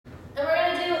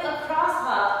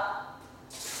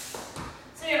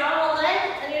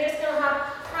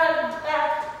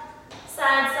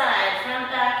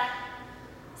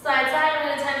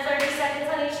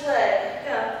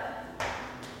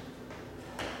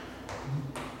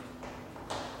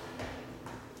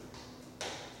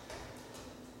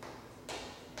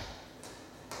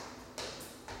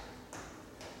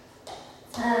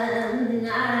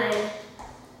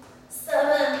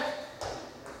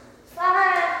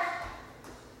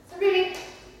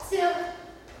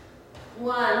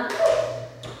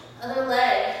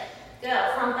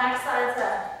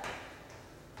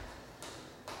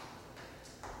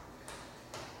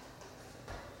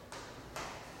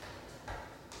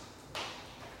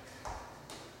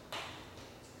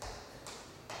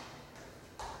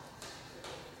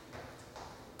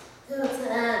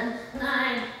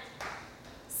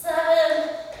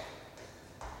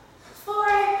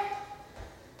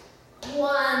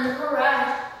1. All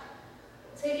right.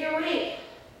 Take your weight.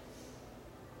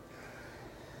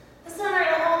 This time we're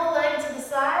going to hold the leg to the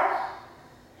side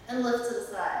and lift to the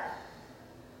side.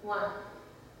 1,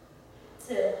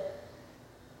 2,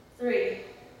 3,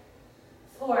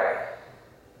 4,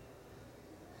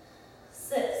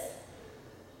 6,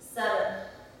 7,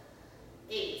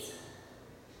 8,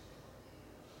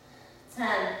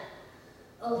 10,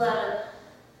 11,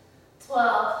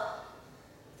 12,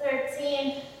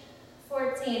 13,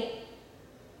 14,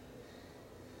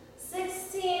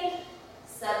 16,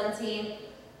 17,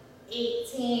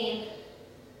 18,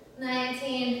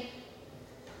 19,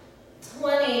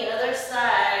 20, other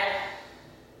side.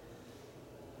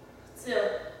 2,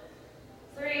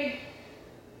 3,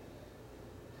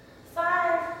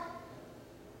 5,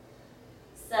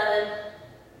 7,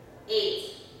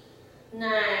 8,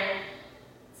 9,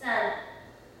 10,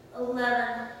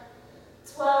 11,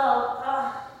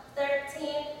 12,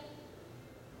 13,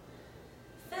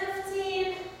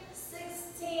 15,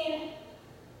 16,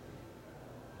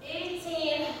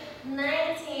 18,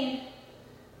 19,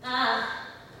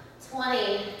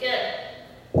 20. Good.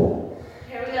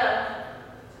 Here we go.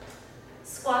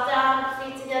 Squat down,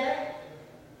 feet together.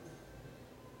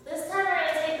 This time we're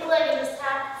going to take the leg and just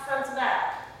tap front to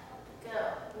back. Go.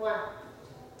 1,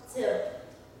 2,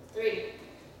 3,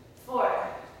 4,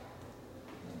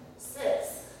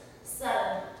 6,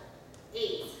 7,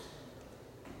 8,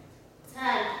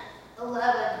 10,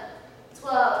 11,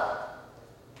 12,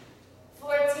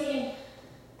 14,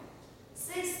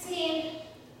 16,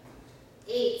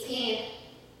 18,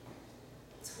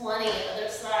 20. Other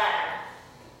side.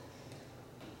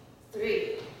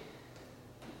 3,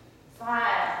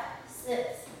 5,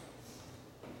 6,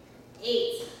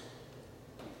 8,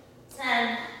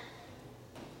 10,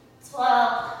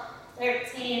 12,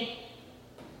 13,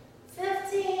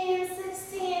 15,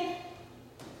 16,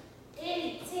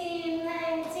 18,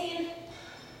 19,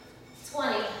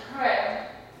 20. All right.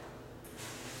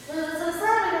 Move it to the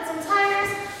side. We got some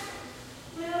tires.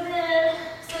 Move in.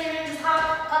 So you're going to just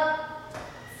hop up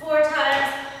 4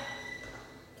 times.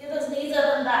 Get those knees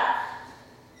up and back.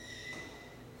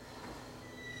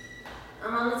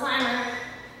 I'm on the timer.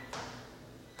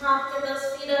 Hop, get those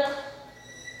feet up.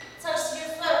 Touch to your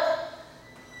foot.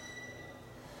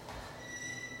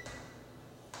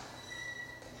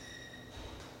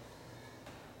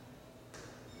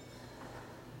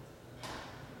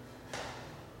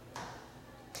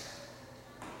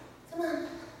 Come on.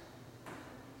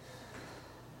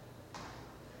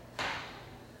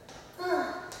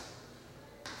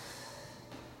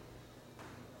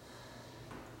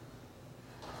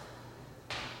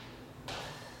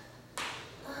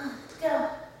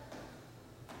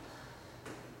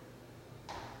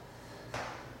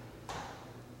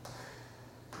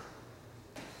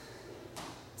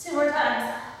 2 more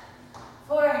times.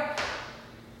 4,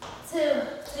 2,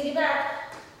 take it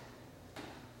back.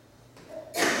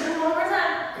 1 more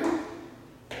time.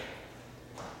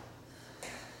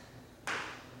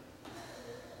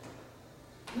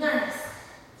 Nice.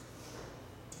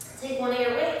 Take one of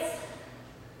your weights.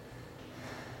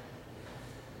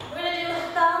 We're going to do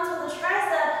balance with the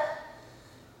tricep.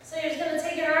 So you're just going to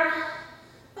take your arm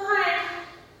behind.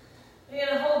 You're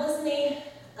going to hold this knee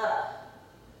up.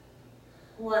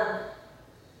 1,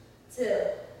 2,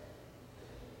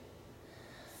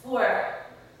 4,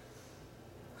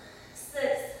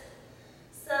 6,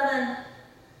 7,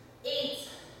 8,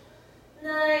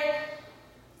 9,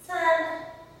 10,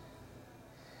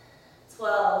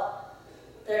 12,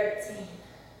 13,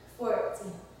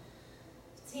 14,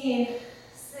 15,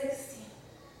 16,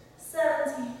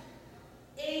 17,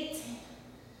 18,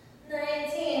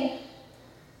 19,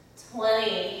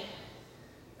 20.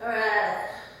 All right.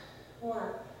 1,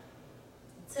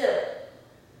 2,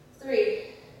 3,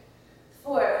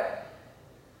 4,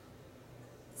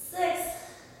 6,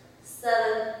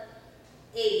 7,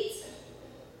 8,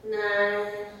 9,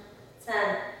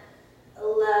 10,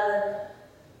 11,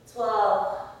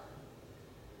 12,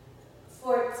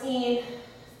 14,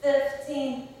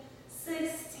 15,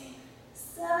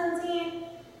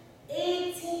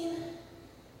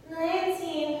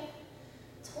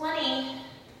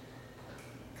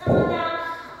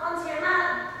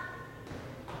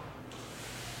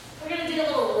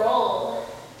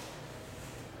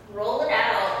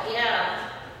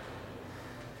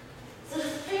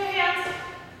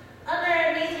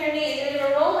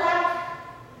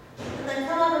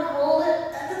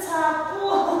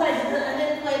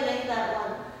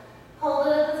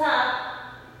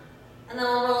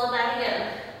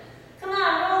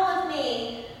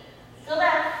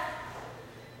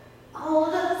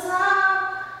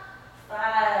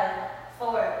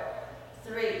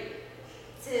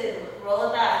 roll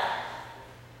it back.